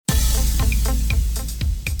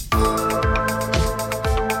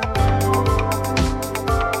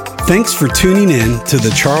Thanks for tuning in to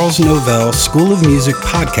the Charles Novell School of Music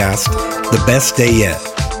podcast, The Best Day Yet.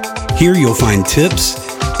 Here you'll find tips,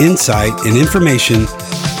 insight, and information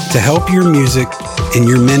to help your music and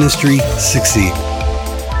your ministry succeed.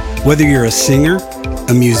 Whether you're a singer,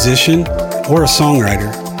 a musician, or a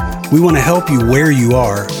songwriter, we want to help you where you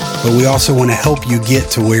are, but we also want to help you get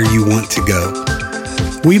to where you want to go.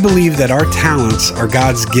 We believe that our talents are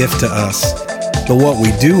God's gift to us, but what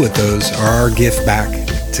we do with those are our gift back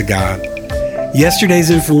to God. Yesterday's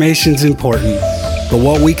information is important, but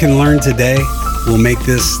what we can learn today will make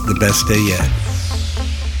this the best day yet.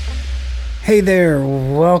 Hey there,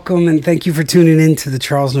 welcome and thank you for tuning in to the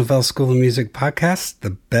Charles Novell School of Music podcast,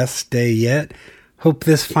 the best day yet. Hope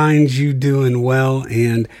this finds you doing well,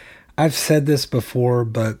 and I've said this before,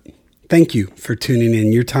 but thank you for tuning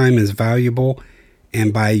in. Your time is valuable,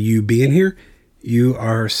 and by you being here, you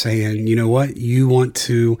are saying, you know what, you want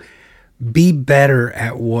to be better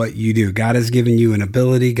at what you do. God has given you an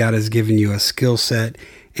ability, God has given you a skill set,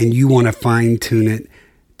 and you want to fine tune it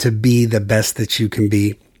to be the best that you can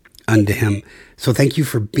be unto Him. So thank you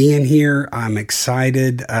for being here. I'm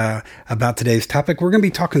excited about today's topic. We're going to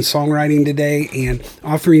be talking songwriting today and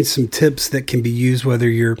offering some tips that can be used whether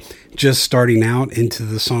you're just starting out into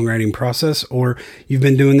the songwriting process, or you've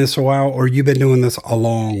been doing this a while, or you've been doing this a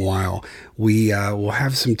long while. We will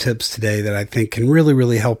have some tips today that I think can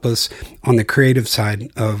really help us on the creative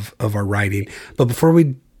side of our writing. But before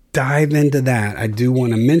we dive into that, I do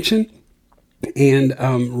want to mention, and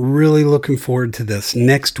really looking forward to this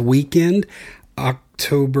next weekend,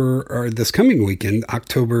 this coming weekend,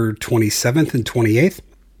 October 27th and 28th,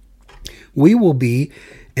 we will be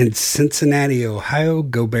in Cincinnati, Ohio,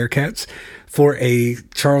 go Bearcats, for a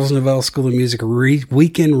Charles Novell School of Music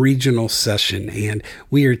weekend regional session. And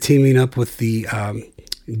we are teaming up with the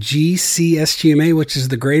GCSGMA, which is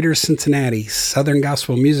the Greater Cincinnati Southern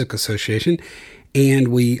Gospel Music Association. And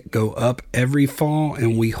we go up every fall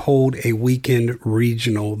and we hold a weekend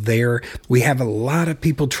regional there. We have a lot of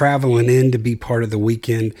people traveling in to be part of the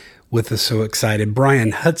weekend with us. So excited.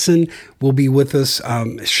 Brian Hudson will be with us.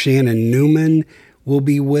 Shannon Newman will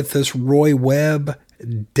be with us. Roy Webb,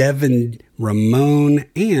 Devin Ramon,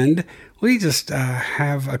 and we just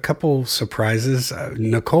have a couple surprises.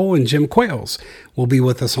 Nicole and Jim Quayles will be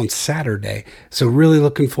with us on Saturday. So really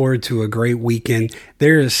looking forward to a great weekend.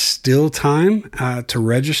 There is still time to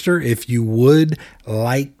register if you would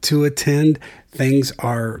like to attend. Things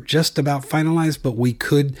are just about finalized, but we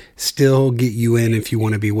could still get you in if you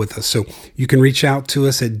want to be with us. So you can reach out to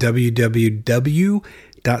us at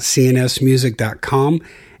www.cnsmusic.com.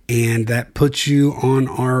 And that puts you on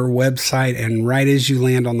our website. And right as you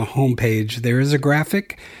land on the homepage, there is a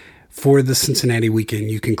graphic for the Cincinnati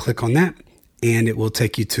weekend. You can click on that and it will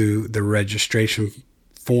take you to the registration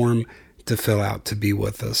form to fill out to be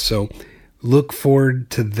with us. So look forward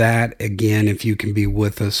to that. Again, if you can be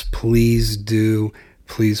with us, please do.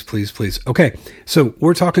 Please. Okay, so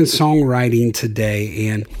we're talking songwriting today.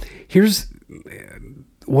 And here's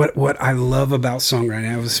what I love about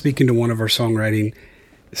songwriting. I was speaking to one of our songwriting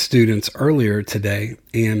students earlier today,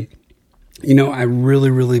 and I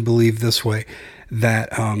really believe this way, that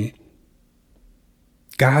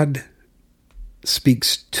God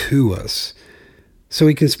speaks to us so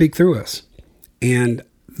He can speak through us. And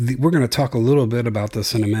we're going to talk a little bit about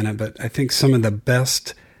this in a minute, but I think some of the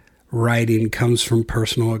best writing comes from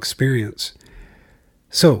personal experience.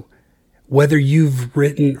 So whether you've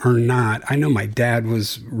written or not, I know my dad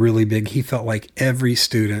was really big. He felt like every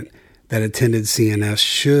student that attended CNS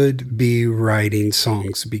should be writing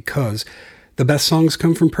songs, because the best songs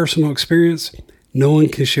come from personal experience. No one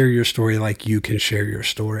can share your story like you can share your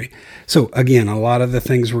story. So again, a lot of the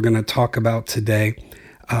things we're going to talk about today,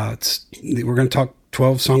 we're going to talk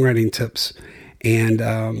 12 songwriting tips. And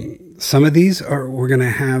some of these we're going to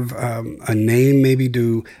have a name maybe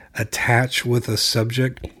to attach with a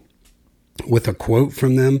subject, with a quote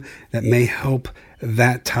from them that may help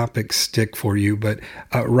that topic stick for you. But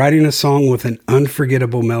writing a song with an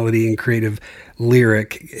unforgettable melody and creative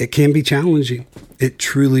lyric, it can be challenging. It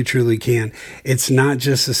truly can. It's not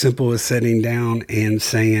just as simple as sitting down and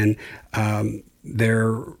saying,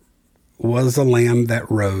 there was a lamb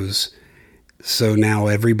that rose, so now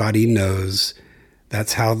everybody knows.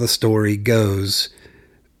 That's how the story goes.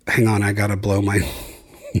 Hang on, I gotta blow my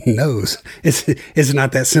nose. It's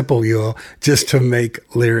not that simple, you all, just to make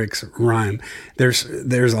lyrics rhyme. There's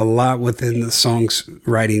a lot within the song's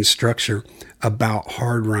writing structure about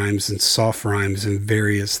hard rhymes and soft rhymes and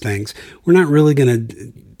various things. We're not really going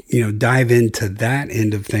to dive into that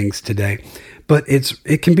end of things today, but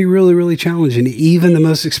it can be really challenging. Even the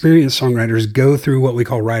most experienced songwriters go through what we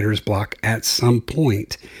call writer's block at some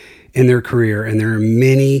point. in their career. And there are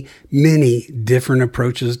many, many different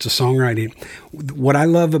approaches to songwriting. What I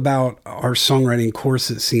love about our songwriting course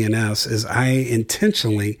at CNS is I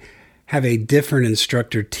intentionally have a different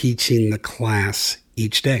instructor teaching the class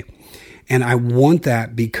each day. And I want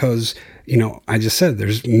that because, I just said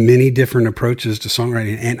there's many different approaches to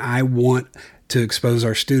songwriting, and I want to expose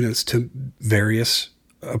our students to various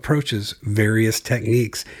approaches, various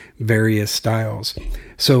techniques, various styles.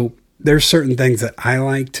 So there's certain things that I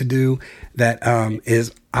like to do that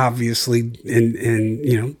is obviously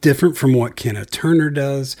in different from what Kenneth Turner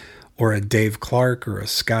does, or a Dave Clark, or a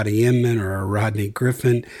Scotty Inman, or a Rodney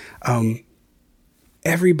Griffin.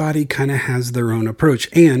 Everybody kind of has their own approach.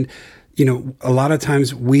 And, a lot of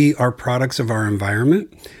times we are products of our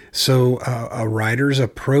environment. So a writer's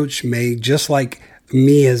approach may, just like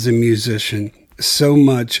me as a musician, so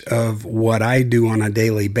much of what I do on a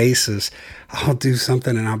daily basis, I'll do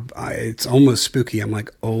something and it's almost spooky. I'm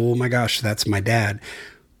like, oh my gosh, that's my dad.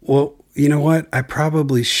 Well, you know what? I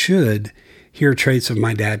probably should hear traits of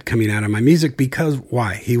my dad coming out of my music, because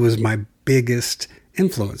why? He was my biggest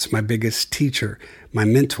influence, my biggest teacher, my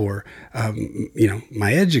mentor,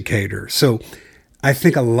 my educator. So I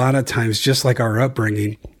think a lot of times, just like our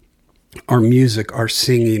upbringing, our music, our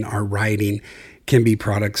singing, our writing can be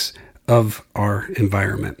products of our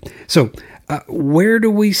environment. So where do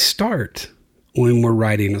we start when we're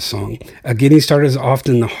writing a song? Getting started is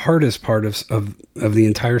often the hardest part of the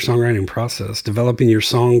entire songwriting process. Developing your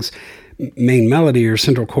song's main melody or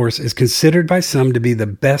central chorus is considered by some to be the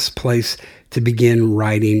best place to begin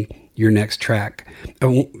writing your next track.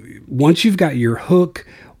 Once you've got your hook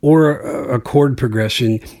or a chord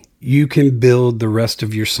progression, you can build the rest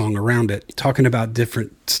of your song around it. Talking about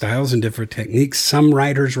different styles and different techniques, some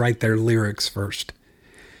writers write their lyrics first.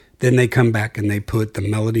 Then they come back and they put the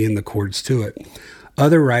melody and the chords to it.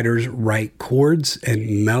 Other writers write chords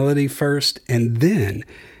and melody first, and then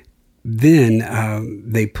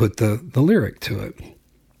they put the lyric to it.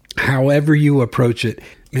 However you approach it,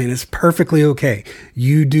 man, it's perfectly okay.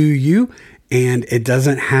 You do you, and it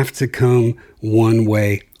doesn't have to come one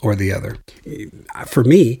way or the other. For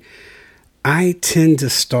me, I tend to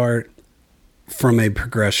start from a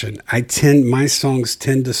progression. My songs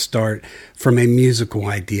tend to start from a musical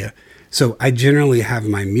idea. So I generally have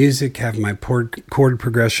my music, have my chord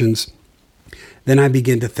progressions. Then I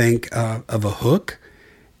begin to think of a hook.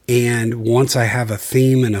 And once I have a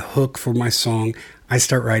theme and a hook for my song, I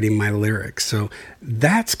start writing my lyrics. So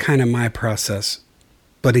that's kind of my process.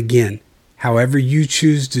 But again, however you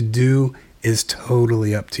choose to do is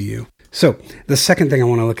totally up to you. So the second thing I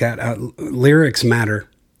want to look at, lyrics matter.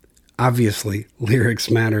 Obviously, lyrics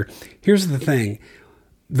matter. Here's the thing.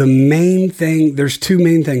 There's two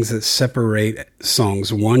main things that separate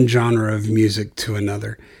songs, one genre of music to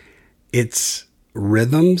another. It's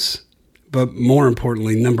rhythms, but more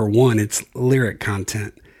importantly, number one, it's lyric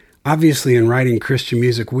content. Obviously, in writing Christian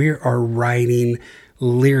music, we are writing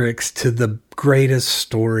lyrics to the greatest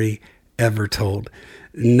story ever told.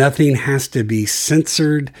 Nothing has to be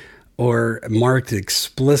censored or marked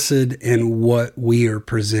explicit in what we are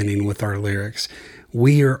presenting with our lyrics.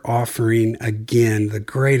 We are offering, again, the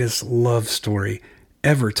greatest love story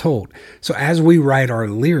ever told. So as we write our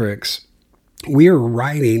lyrics, we are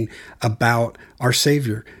writing about our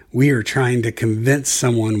Savior. We are trying to convince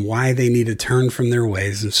someone why they need to turn from their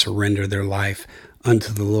ways and surrender their life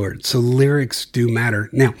unto the Lord. So lyrics do matter.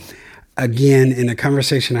 Now, again, in a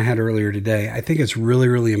conversation I had earlier today, I think it's really,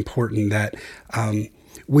 really important that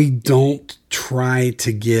we don't try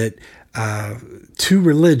to get too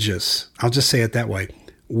religious. I'll just say it that way,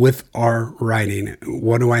 with our writing.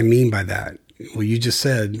 What do I mean by that? Well, you just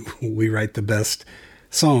said we write the best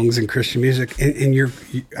songs in Christian music, and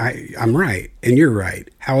I'm right, and you're right.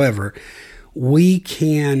 However, we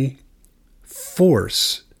can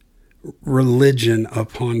force religion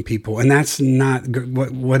upon people, and that's not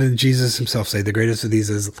what did Jesus himself say? The greatest of these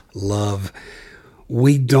is love.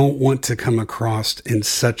 We don't want to come across in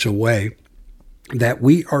such a way that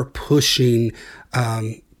we are pushing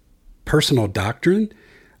personal doctrine.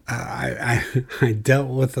 I dealt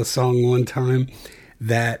with a song one time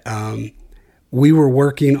that we were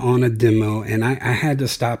working on a demo, and I had to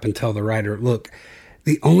stop and tell the writer, look,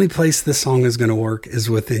 the only place this song is going to work is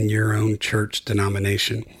within your own church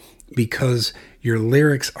denomination, because your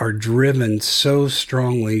lyrics are driven so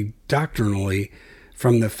strongly doctrinally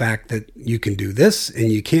from the fact that you can do this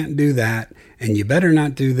and you can't do that, and you better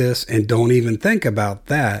not do this and don't even think about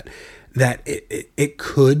that, that it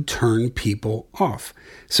could turn people off.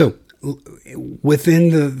 So within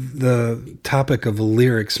the topic of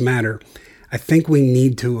lyrics matter, I think we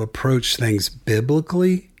need to approach things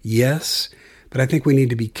biblically, yes, but I think we need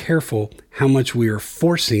to be careful how much we are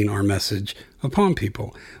forcing our message upon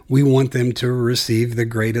people. We want them to receive the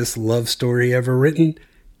greatest love story ever written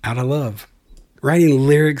out of love. Writing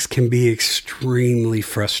lyrics can be extremely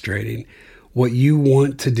frustrating. What you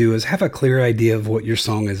want to do is have a clear idea of what your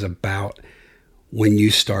song is about when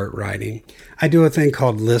you start writing. I do a thing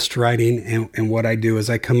called list writing, and what I do is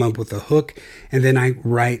I come up with a hook, and then I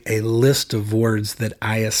write a list of words that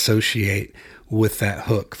I associate with that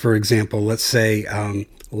hook. For example, let's say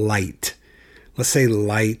light. Let's say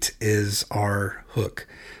light is our hook.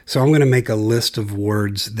 So I'm going to make a list of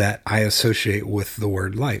words that I associate with the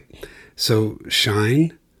word light. So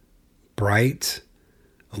shine, bright,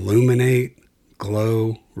 illuminate,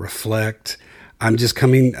 glow, reflect. I'm just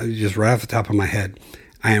right off the top of my head.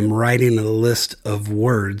 I am writing a list of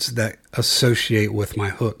words that associate with my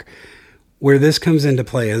hook. Where this comes into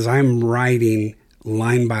play is I'm writing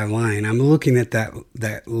line by line. I'm looking at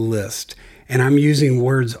that list, and I'm using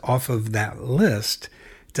words off of that list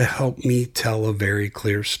to help me tell a very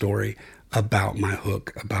clear story about my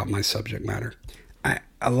hook, about my subject matter.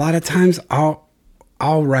 A lot of times I'll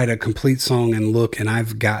write a complete song and look, and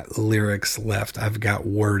I've got lyrics left. I've got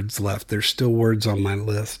words left. There's still words on my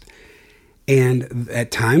list. And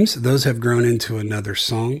at times, those have grown into another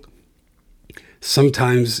song.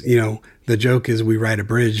 Sometimes, the joke is we write a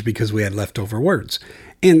bridge because we had leftover words.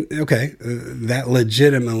 And okay, that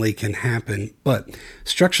legitimately can happen. But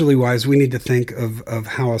structurally wise, we need to think of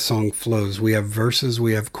how a song flows. We have verses,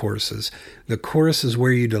 we have choruses. The chorus is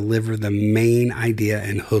where you deliver the main idea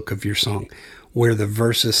and hook of your song, where the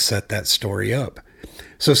verses set that story up.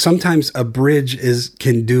 So sometimes a bridge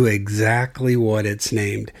can do exactly what it's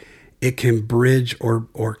named. It can bridge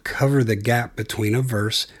or cover the gap between a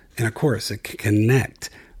verse and a chorus. It can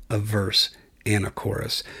connect a verse and a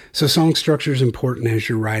chorus. So song structure is important as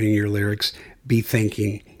you're writing your lyrics. Be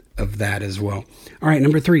thinking of that as well. All right,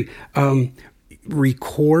 number 3,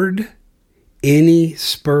 record any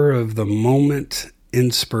spur of the moment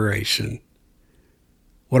inspiration.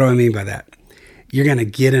 What do I mean by that? You're going to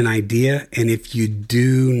get an idea, and if you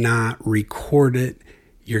do not record it,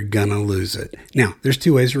 you're going to lose it. Now, there's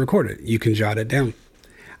 2 ways to record it. You can jot it down.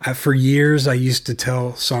 For years, I used to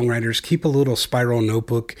tell songwriters, keep a little spiral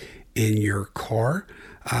notebook in your car.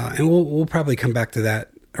 And we'll probably come back to that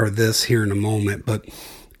or this here in a moment, but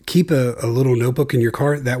keep a little notebook in your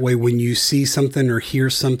car. That way, when you see something or hear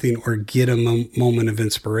something or get a moment of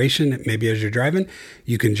inspiration, maybe as you're driving,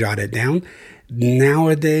 you can jot it down.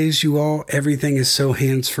 Nowadays, everything is so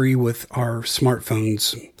hands-free with our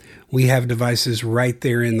smartphones. We have devices right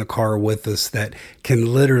there in the car with us that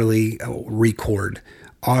can literally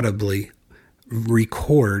audibly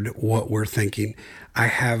record what we're thinking. I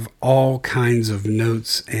have all kinds of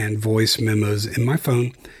notes and voice memos in my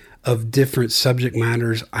phone of different subject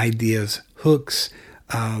matters, ideas, hooks,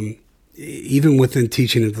 even within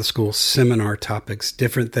teaching at the school, seminar topics,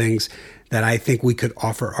 different things that I think we could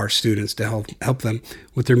offer our students to help them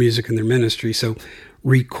with their music and their ministry. So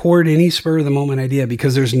record any spur of the moment idea,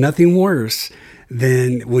 because there's nothing worse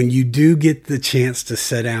than when you do get the chance to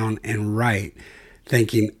sit down and write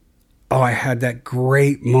thinking, oh, I had that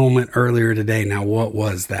great moment earlier today. Now, what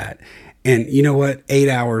was that? And you know what? 8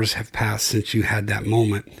 hours have passed since you had that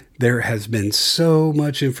moment. There has been so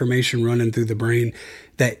much information running through the brain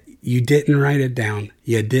that you didn't write it down.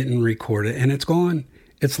 You didn't record it, and it's gone.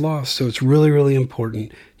 It's lost. So it's really, really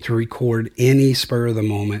important to record any spur of the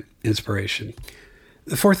moment inspiration.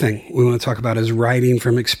 The 4th thing we want to talk about is writing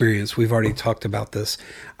from experience. We've already talked about this.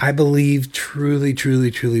 I believe, truly,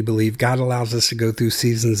 truly, truly believe God allows us to go through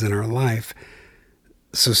seasons in our life.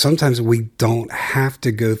 So sometimes we don't have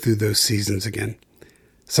to go through those seasons again.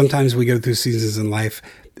 Sometimes we go through seasons in life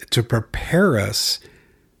to prepare us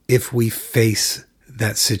if we face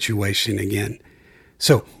that situation again.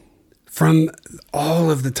 So from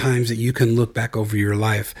all of the times that you can look back over your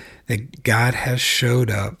life that God has showed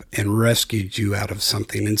up and rescued you out of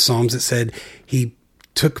something. In Psalms it said, He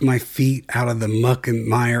took my feet out of the muck and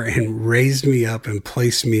mire and raised me up and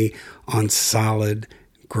placed me on solid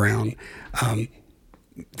ground.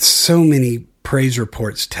 So many praise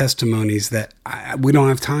reports, testimonies that we don't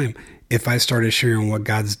have time. If I started sharing what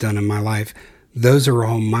God's done in my life, those are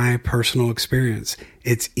all my personal experience.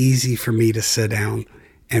 It's easy for me to sit down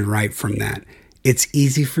and write from that. It's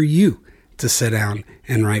easy for you to sit down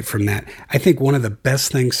and write from that. I think one of the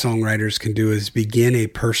best things songwriters can do is begin a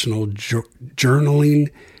personal journaling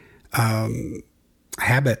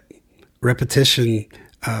habit, repetition,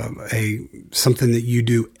 something that you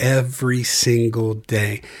do every single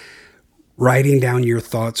day. Writing down your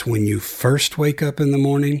thoughts when you first wake up in the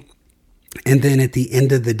morning, and then at the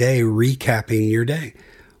end of the day, recapping your day.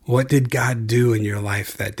 What did God do in your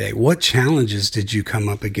life that day? What challenges did you come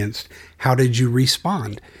up against? How did you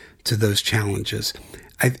respond to those challenges?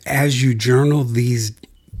 As you journal these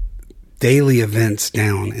daily events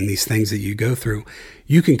down and these things that you go through,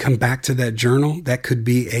 you can come back to that journal. That could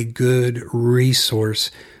be a good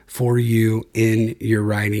resource for you in your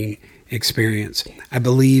writing experience. I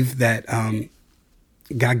believe that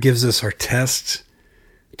God gives us our tests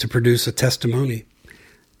to produce a testimony.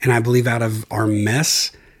 And I believe out of our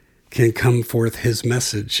mess can come forth his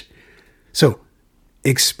message. So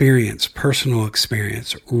experience, personal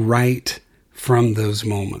experience, write from those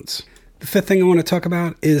moments. The fifth thing I want to talk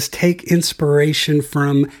about is take inspiration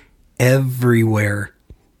from everywhere.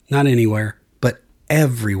 Not anywhere, but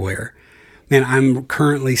everywhere. Man, I'm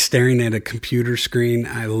currently staring at a computer screen.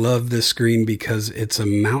 I love this screen because it's a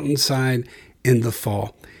mountainside in the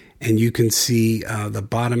fall. And you can see the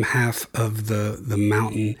bottom half of the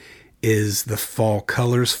mountain is the fall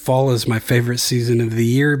colors. Fall is my favorite season of the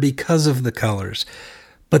year because of the colors.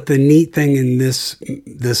 But the neat thing in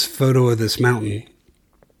this photo of this mountain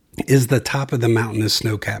is the top of the mountain is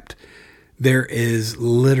snow-capped. There is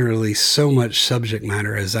literally so much subject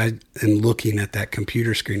matter as I am looking at that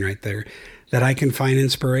computer screen right there that I can find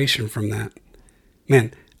inspiration from that.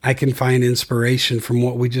 Man, I can find inspiration from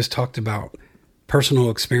what we just talked about. Personal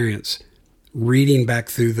experience, reading back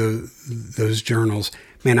through those journals.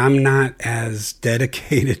 Man, I'm not as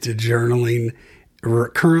dedicated to journaling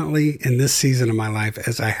currently in this season of my life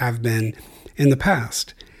as I have been in the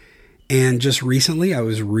past. And just recently, I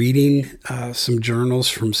was reading some journals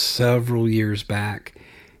from several years back.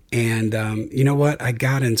 And you know what? I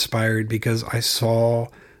got inspired because I saw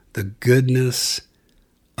the goodness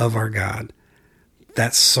of our God.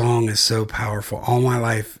 That song is so powerful. All my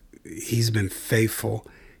life, he's been faithful.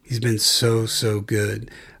 He's been so, so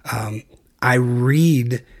good. I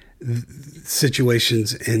read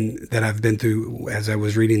situations that I've been through as I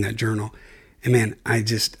was reading that journal. And man,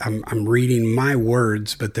 I'm reading my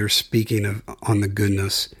words, but they're speaking on the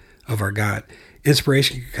goodness of our God.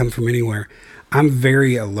 Inspiration can come from anywhere. I'm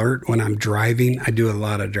very alert when I'm driving. I do a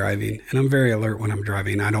lot of driving, and I'm very alert when I'm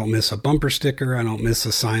driving. I don't miss a bumper sticker. I don't miss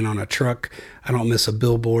a sign on a truck. I don't miss a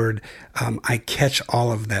billboard. I catch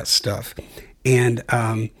all of that stuff. And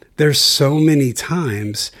there's so many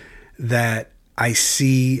times that I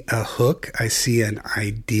see a hook, I see an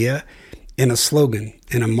idea in a slogan,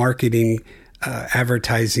 in a marketing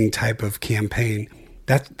advertising type of campaign.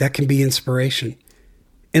 That can be inspiration.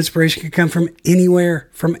 Inspiration can come from anywhere,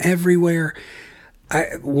 from everywhere.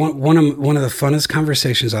 One of the funnest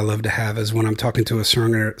conversations I love to have is when I'm talking to a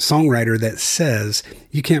songwriter that says,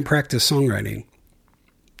 you can't practice songwriting.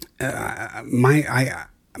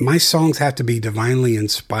 My songs have to be divinely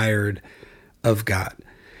inspired of God.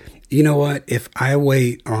 You know what? If I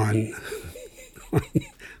wait on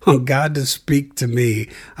God to speak to me,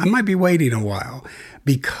 I might be waiting a while,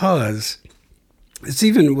 because it's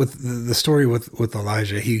even with the story with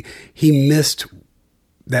Elijah. He missed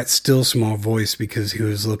that still small voice because he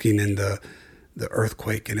was looking in the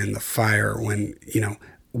earthquake and in the fire. When,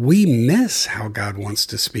 we miss how God wants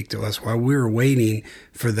to speak to us while we're waiting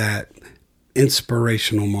for that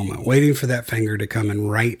inspirational moment, waiting for that finger to come and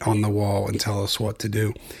write on the wall and tell us what to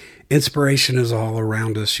do. Inspiration is all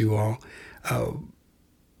around us, you all.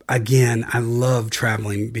 Again, I love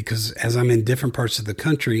traveling because as I'm in different parts of the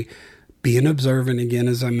country, being observant again,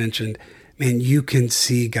 as I mentioned, man, you can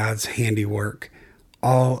see God's handiwork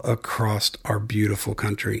all across our beautiful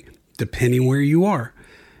country, depending where you are.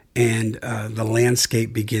 And the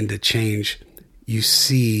landscape begin to change. You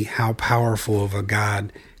see how powerful of a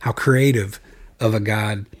God, how creative of a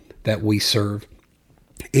God that we serve.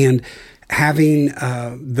 And having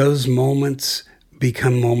those moments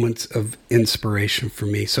become moments of inspiration for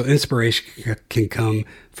me. So inspiration can come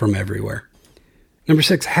from everywhere. Number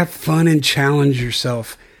 6, have fun and challenge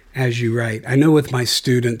yourself as you write. I know with my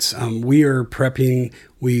students, we are prepping.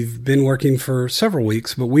 We've been working for several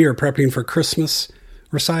weeks, but we are prepping for Christmas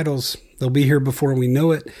recitals. They'll be here before we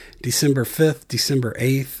know it. December 5th, December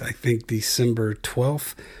 8th, I think December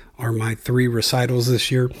 12th are my 3 recitals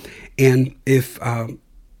this year. And if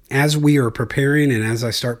as we are preparing and as I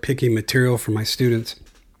start picking material for my students,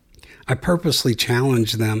 I purposely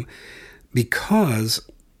challenge them because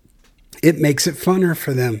it makes it funner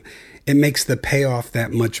for them. It makes the payoff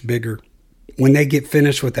that much bigger. When they get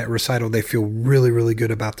finished with that recital, they feel really, really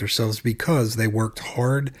good about themselves because they worked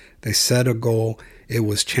hard. They set a goal. It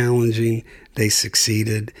was challenging. They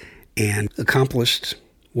succeeded and accomplished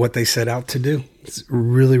what they set out to do. It's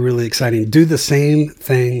really, really exciting. Do the same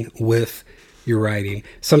thing with your writing.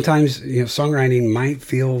 Sometimes, songwriting might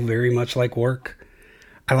feel very much like work.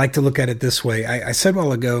 I like to look at it this way. I said a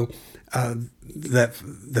while ago that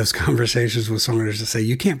those conversations with songwriters to say,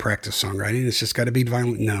 you can't practice songwriting. It's just got to be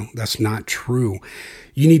violent. No, that's not true.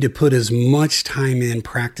 You need to put as much time in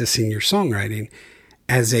practicing your songwriting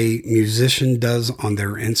as a musician does on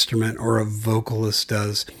their instrument or a vocalist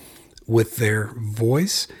does with their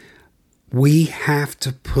voice. We have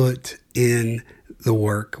to put in the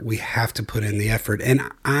work. We have to put in the effort. And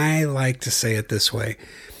I like to say it this way.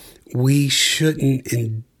 We shouldn't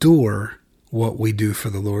endure what we do for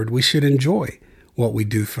the Lord. We should enjoy what we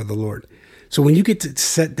do for the Lord. So when you get to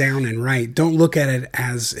sit down and write, don't look at it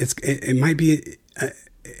as it might be,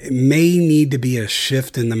 it may need to be a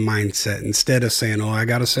shift in the mindset. Instead of saying, oh, I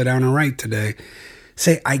got to sit down and write today,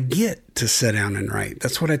 say, I get to sit down and write.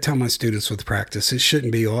 That's what I tell my students with practice. It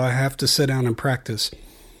shouldn't be, oh, I have to sit down and practice.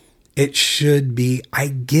 It should be, I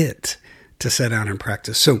get to sit down and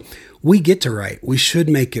practice. So we get to write. We should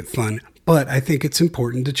make it fun, but I think it's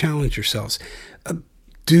important to challenge yourselves.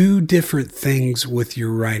 Do different things with your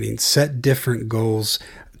writing. Set different goals.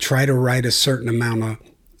 Try to write a certain amount of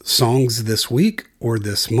songs this week or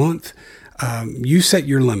this month. You set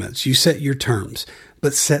your limits. You set your terms,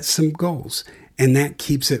 but set some goals. And that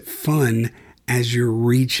keeps it fun as you're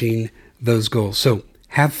reaching those goals. So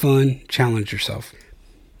have fun, challenge yourself.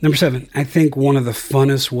 Number 7, I think one of the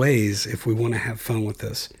funnest ways, if we want to have fun with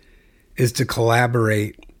this, is to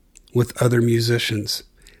collaborate with other musicians,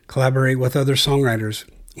 collaborate with other songwriters.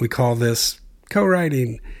 We call this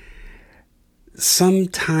co-writing.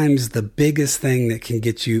 Sometimes the biggest thing that can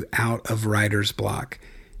get you out of writer's block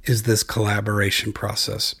is this collaboration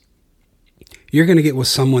process. You're going to get with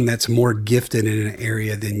someone that's more gifted in an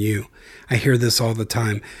area than you. I hear this all the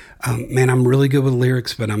time. Man, I'm really good with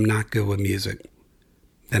lyrics, but I'm not good with music.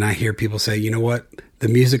 Then I hear people say, you know what? The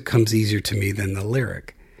music comes easier to me than the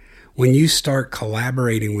lyric. When you start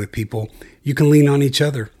collaborating with people, you can lean on each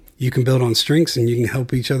other. You can build on strengths and you can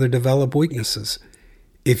help each other develop weaknesses.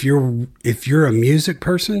 If you're a music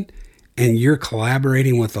person and you're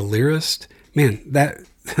collaborating with a lyrist, man, that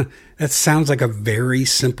sounds like a very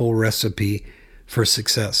simple recipe for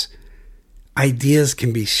success. Ideas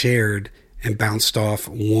can be shared and bounced off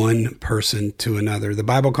one person to another. The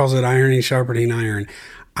Bible calls it iron sharpening iron.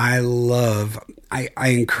 I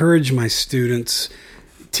encourage my students,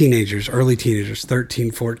 teenagers, early teenagers,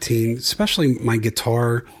 13, 14, especially my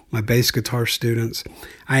bass guitar students.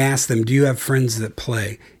 I ask them, do you have friends that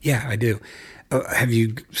play? Yeah, I do. Have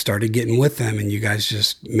you started getting with them and you guys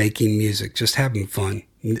just making music, just having fun?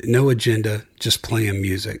 No agenda, just playing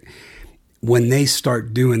music. When they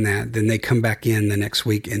start doing that, then they come back in the next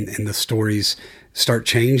week and the stories start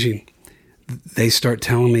changing. They start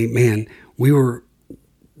telling me, man,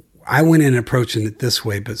 I went in approaching it this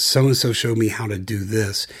way, but so-and-so showed me how to do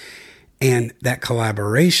this. And that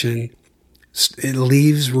collaboration, it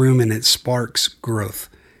leaves room and it sparks growth.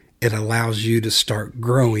 It allows you to start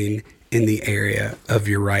growing in the area of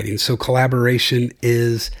your writing. So collaboration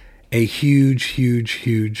is a huge, huge,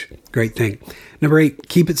 huge, great thing. Number 8,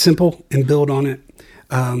 keep it simple and build on it.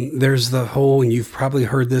 There's the whole, and you've probably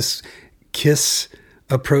heard this, KISS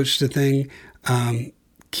approach to thing.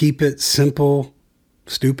 Keep it simple,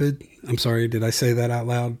 stupid. I'm sorry, did I say that out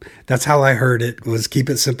loud? That's how I heard it, was keep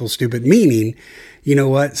it simple, stupid. Meaning, you know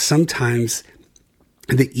what? Sometimes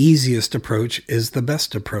the easiest approach is the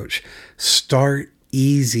best approach. Start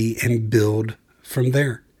easy and build from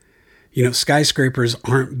there. You know, skyscrapers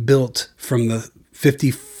aren't built from the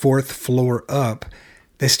 54th floor up.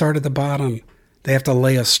 They start at the bottom. They have to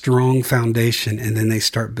lay a strong foundation and then they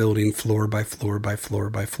start building floor by floor by floor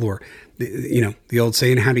by floor. You know, the old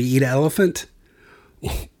saying, how to eat an elephant?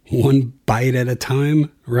 One bite at a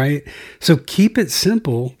time, right? So keep it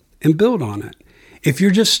simple and build on it. If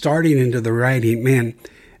you're just starting into the writing, man,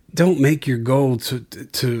 don't make your goal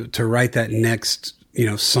to write that next,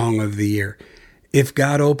 song of the year. If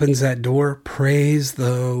God opens that door, praise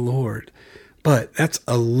the Lord. But that's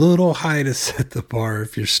a little high to set the bar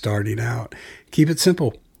if you're starting out. Keep it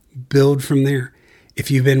simple. Build from there.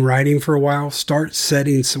 If you've been writing for a while, start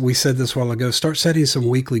setting, we said this a while ago, start setting some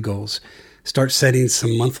weekly goals. Start setting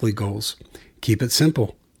some monthly goals. Keep it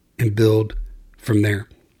simple and build from there.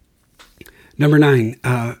 Number 9,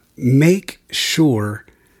 make sure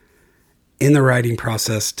in the writing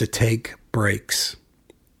process to take breaks.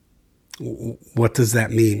 What does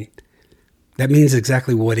that mean? That means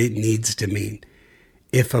exactly what it needs to mean.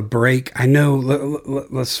 If a break, I know,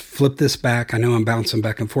 let's flip this back. I know I'm bouncing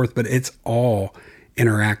back and forth, but it's all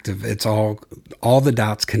interactive. It's all the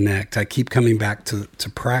dots connect. I keep coming back to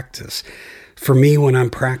practice. For me, when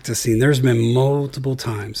I'm practicing, there's been multiple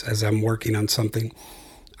times as I'm working on something,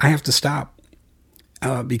 I have to stop.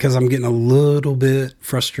 because I'm getting a little bit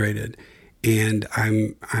frustrated and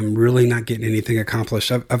I'm really not getting anything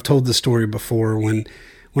accomplished. I've told the story before. When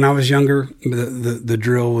I was younger, the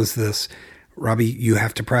drill was this: Robbie, you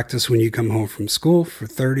have to practice when you come home from school for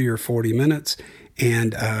 30 or 40 minutes,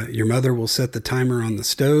 and your mother will set the timer on the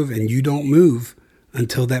stove, and you don't move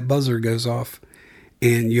until that buzzer goes off.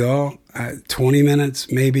 And y'all, 20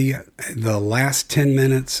 minutes, maybe the last 10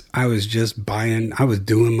 minutes, I was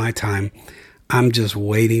doing my time. I'm just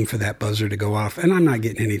waiting for that buzzer to go off, and I'm not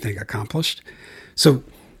getting anything accomplished. So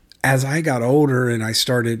as I got older and I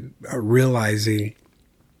started realizing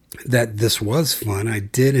that this was fun, I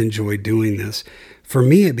did enjoy doing this. For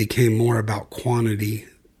me, it became more about quality,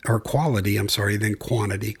 than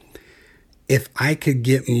quantity. If I could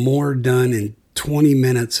get more done in 20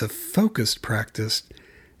 minutes of focused practice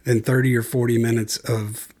than 30 or 40 minutes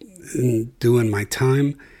of doing my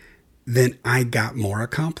time, then I got more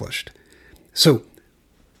accomplished. So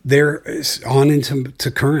there is on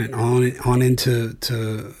into current, on into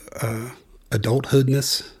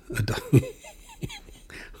adulthoodness,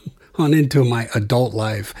 on into my adult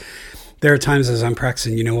life. There are times as I'm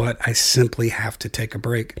practicing, you know what? I simply have to take a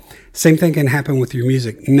break. Same thing can happen with your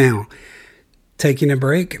music. Now, taking a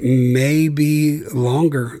break may be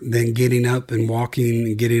longer than getting up and walking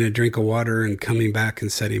and getting a drink of water and coming back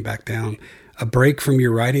and setting back down. A break from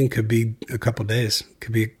your writing could be a couple days,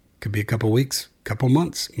 could be a couple weeks, couple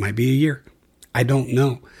months, might be a year. I don't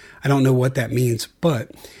know. I don't know what that means,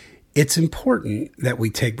 but it's important that we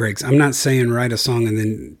take breaks. I'm not saying write a song and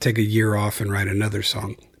then take a year off and write another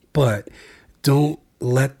song, but don't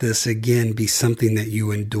let this again be something that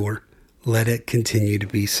you endure. Let it continue to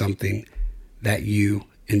be something that you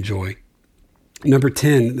enjoy. Number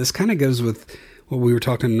 10, this kind of goes with what we were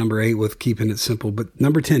talking number 8 with keeping it simple, but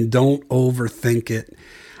number 10, don't overthink it.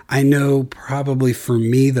 I know probably for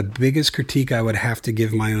me, the biggest critique I would have to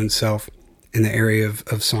give my own self in the area of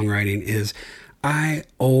songwriting is I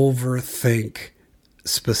overthink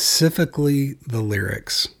specifically the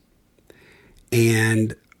lyrics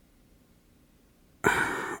and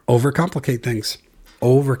overcomplicate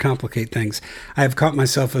things. I have caught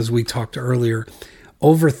myself, as we talked earlier,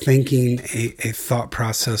 overthinking a thought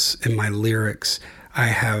process in my lyrics. I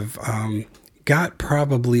have got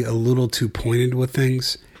probably a little too pointed with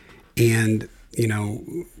things and,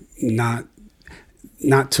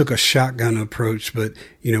 not took a shotgun approach, but,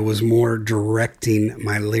 was more directing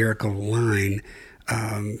my lyrical line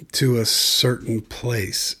to a certain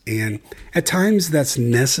place. And at times that's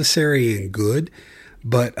necessary and good,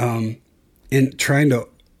 but in trying to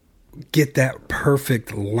get that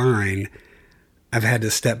perfect line, I've had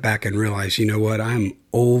to step back and realize, you know what, I'm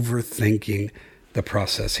overthinking the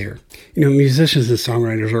process here. Musicians and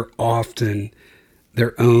songwriters are often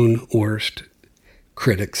their own worst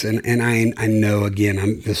critics. And I know,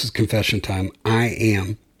 again, this is confession time. I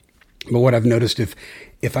am. But what I've noticed,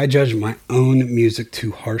 if I judge my own music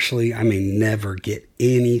too harshly, I may never get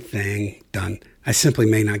anything done. I simply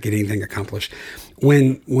may not get anything accomplished.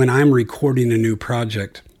 When I'm recording a new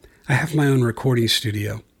project, I have my own recording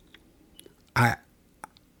studio.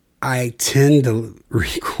 I tend to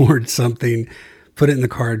record something, put it in the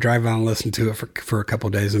car, drive out and listen to it for a couple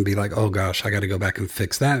of days and be like, oh gosh, I got to go back and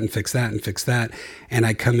fix that and fix that and fix that. And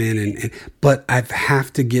I come in but I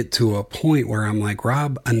have to get to a point where I'm like,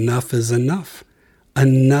 Rob, enough is enough.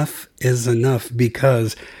 Enough is enough,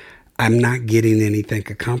 because I'm not getting anything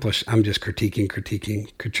accomplished. I'm just critiquing.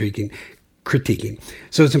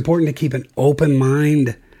 So it's important to keep an open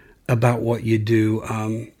mind about what you do.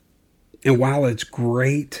 And while it's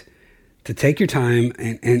great to take your time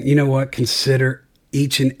and you know what, consider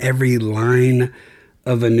each and every line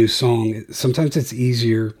of a new song. Sometimes it's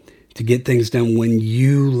easier to get things done when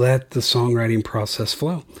you let the songwriting process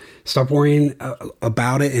flow. Stop worrying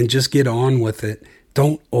about it and just get on with it.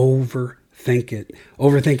 Don't overthink it.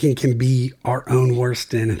 Overthinking can be our own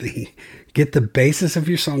worst enemy. Get the basis of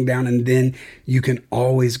your song down, and then you can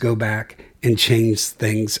always go back and change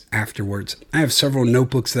things afterwards. I have several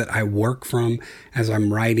notebooks that I work from as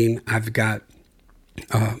I'm writing. I've got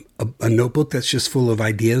a notebook that's just full of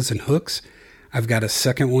ideas and hooks. I've got a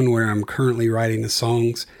second one where I'm currently writing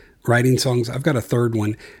songs. I've got a third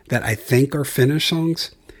one that I think are finished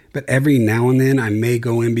songs. But every now and then I may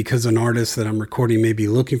go in, because an artist that I'm recording may be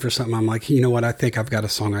looking for something. I'm like, you know what? I think I've got a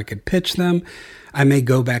song I could pitch them. I may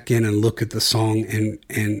go back in and look at the song,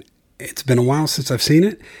 and it's been a while since I've seen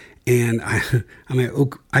it. And I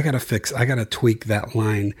got to tweak that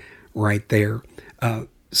line right there.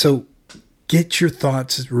 So get your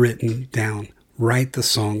thoughts written down. Write the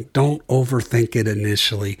song. Don't overthink it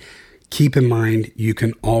initially. Keep in mind, you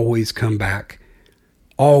can always come back.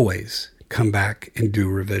 Always come back and do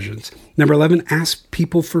revisions. Number 11, ask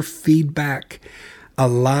people for feedback. A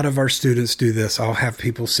lot of our students do this. I'll have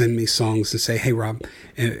people send me songs and say, hey, Rob,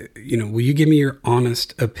 will you give me your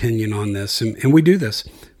honest opinion on this? And we do this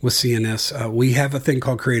with CNS. We have a thing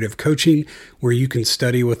called creative coaching where you can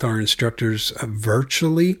study with our instructors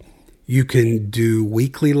virtually. You can do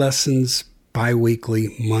weekly lessons,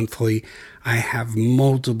 bi-weekly, monthly. I have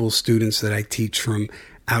multiple students that I teach from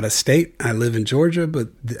out of state. I live in Georgia, but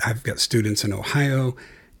I've got students in Ohio,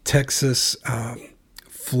 Texas,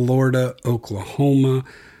 Florida, Oklahoma,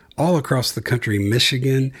 all across the country,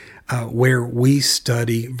 Michigan, where we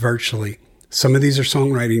study virtually. Some of these are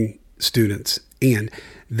songwriting students, and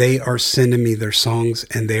they are sending me their songs,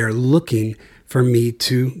 and they are looking for me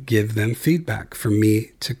to give them feedback, for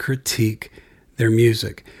me to critique their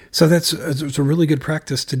music. So it's a really good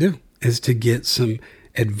practice to do, is to get some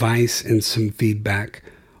advice and some feedback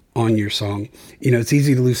on your song. It's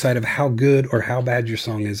easy to lose sight of how good or how bad your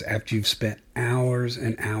song is after you've spent hours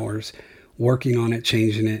and hours working on it,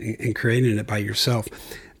 changing it, and creating it by yourself.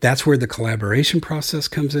 That's where the collaboration process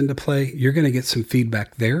comes into play. You're going to get some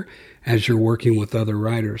feedback there as you're working with other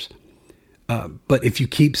writers. But if you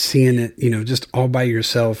keep seeing it, just all by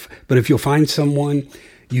yourself, but if you'll find someone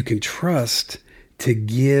you can trust to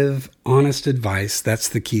give honest advice, that's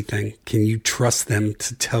the key thing. Can you trust them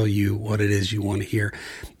to tell you what it is you want to hear?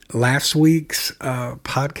 Last week's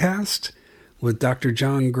podcast with Dr.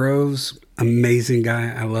 John Groves, amazing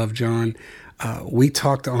guy. I love John. We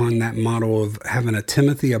talked on that model of having a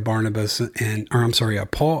Timothy, a Barnabas, a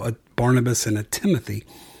Paul, a Barnabas, and a Timothy.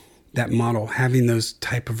 That model, having those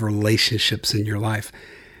type of relationships in your life.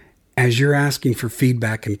 As you're asking for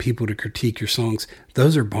feedback and people to critique your songs,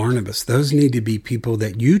 those are Barnabas. Those need to be people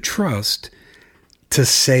that you trust to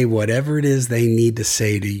say whatever it is they need to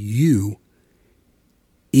say to you,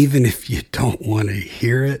 even if you don't want to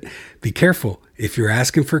hear it. Be careful. If you're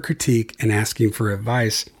asking for critique and asking for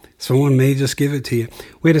advice, someone may just give it to you.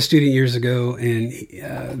 We had a student years ago,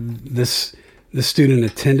 and this student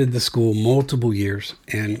attended the school multiple years.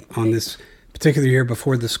 And on this particular year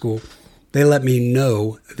before the school, they let me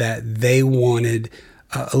know that they wanted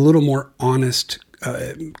a little more honest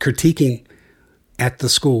critiquing at the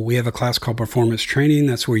school. We have a class called performance training.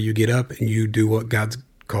 That's where you get up and you do what God's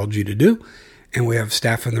called you to do. And we have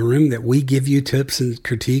staff in the room that we give you tips and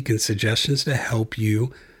critique and suggestions to help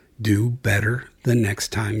you do better the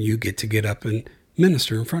next time you get up and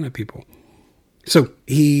minister in front of people. So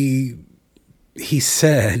he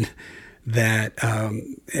said that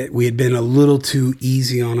we had been a little too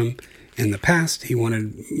easy on him in the past. He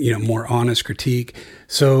wanted, more honest critique.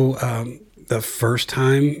 So the first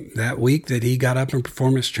time that week that he got up in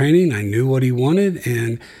performance training, I knew what he wanted,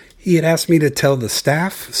 and he had asked me to tell the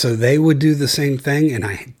staff so they would do the same thing, and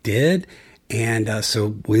I did. And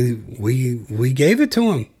so we gave it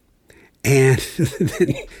to him. And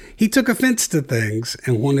then he took offense to things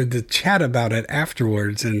and wanted to chat about it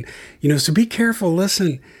afterwards. And, so be careful.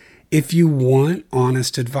 Listen, if you want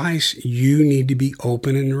honest advice, you need to be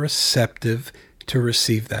open and receptive to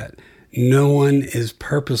receive that. No one is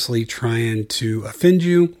purposely trying to offend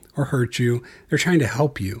you or hurt you. They're trying to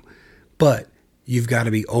help you. But you've got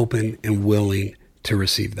to be open and willing to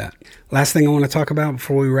receive that. Last thing I want to talk about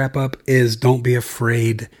before we wrap up is don't be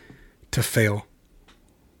afraid to fail.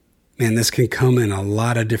 Man, this can come in a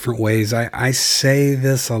lot of different ways. I say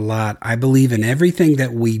this a lot. I believe in everything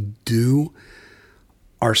that we do.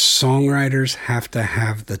 Our songwriters have to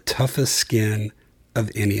have the toughest skin of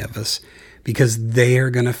any of us because they are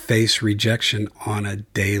going to face rejection on a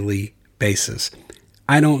daily basis.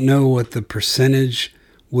 I don't know what the percentage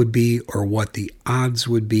would be or what the odds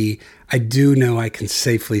would be. I do know I can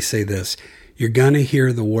safely say this. You're going to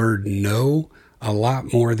hear the word no a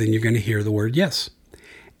lot more than you're going to hear the word yes.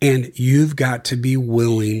 And you've got to be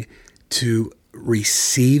willing to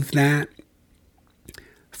receive that,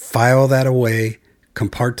 file that away,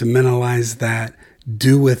 compartmentalize that,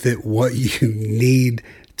 do with it what you need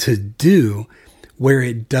to do, where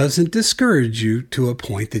it doesn't discourage you to a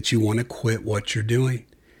point that you want to quit what you're doing.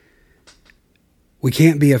 We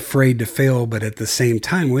can't be afraid to fail, but at the same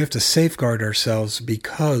time, we have to safeguard ourselves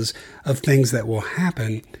because of things that will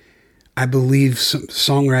happen. I believe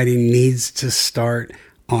songwriting needs to start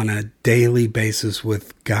on a daily basis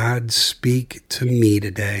with God, speak to me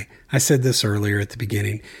today. I said this earlier at the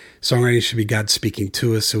beginning. Songwriting should be God speaking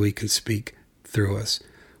to us so he can speak through us.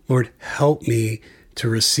 Lord, help me to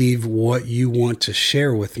receive what you want to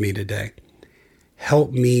share with me today.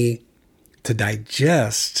 Help me to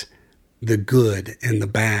digest the good and the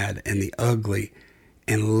bad and the ugly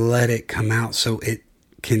and let it come out so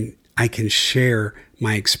I can share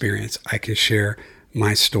my experience. I can share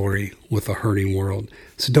my story with a hurting world.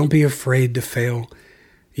 So don't be afraid to fail.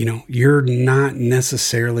 You're not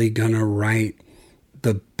necessarily going to write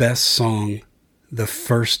the best song the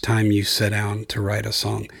first time you sit down to write a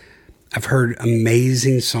song. I've heard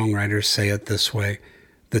amazing songwriters say it this way.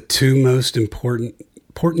 The three most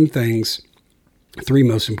important things,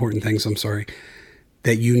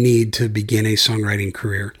 that you need to begin a songwriting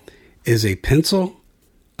career is a pencil,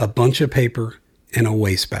 a bunch of paper, and a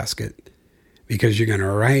wastebasket. Because you're going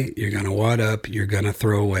to write, you're going to wad up, you're going to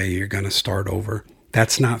throw away, you're going to start over.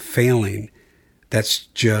 That's not failing. That's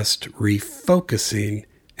just refocusing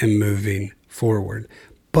and moving forward.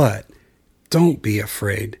 But don't be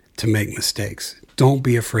afraid to make mistakes. Don't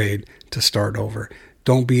be afraid to start over.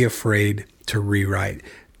 Don't be afraid to rewrite.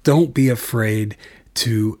 Don't be afraid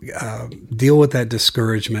to deal with that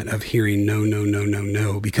discouragement of hearing no, no, no, no,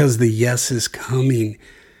 no, because the yes is coming.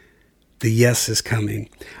 The yes is coming.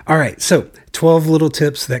 All right, so 12 little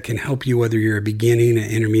tips that can help you whether you're a beginning, an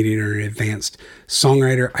intermediate, or an advanced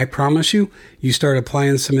songwriter. I promise you start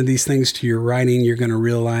applying some of these things to your writing, you're going to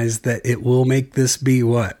realize that it will make this be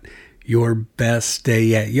what? Your best day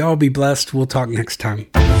yet. Y'all be blessed. We'll talk next time.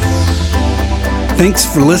 Thanks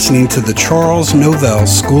for listening to the Charles Novell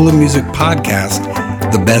School of Music podcast,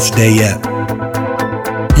 The Best Day Yet.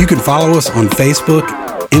 You can follow us on Facebook,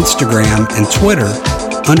 Instagram, and Twitter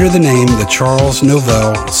under the name the Charles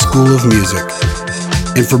Novell School of Music.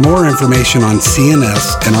 And for more information on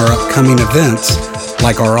CNS and our upcoming events,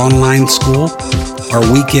 like our online school, our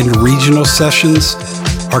weekend regional sessions,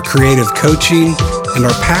 our creative coaching, and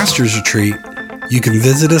our pastor's retreat, you can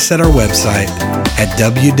visit us at our website at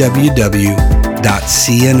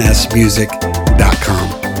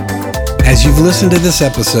www.cnsmusic.com. As you've listened to this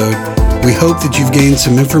episode, we hope that you've gained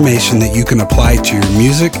some information that you can apply to your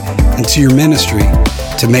music and to your ministry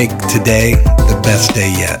to make today the best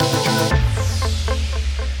day yet.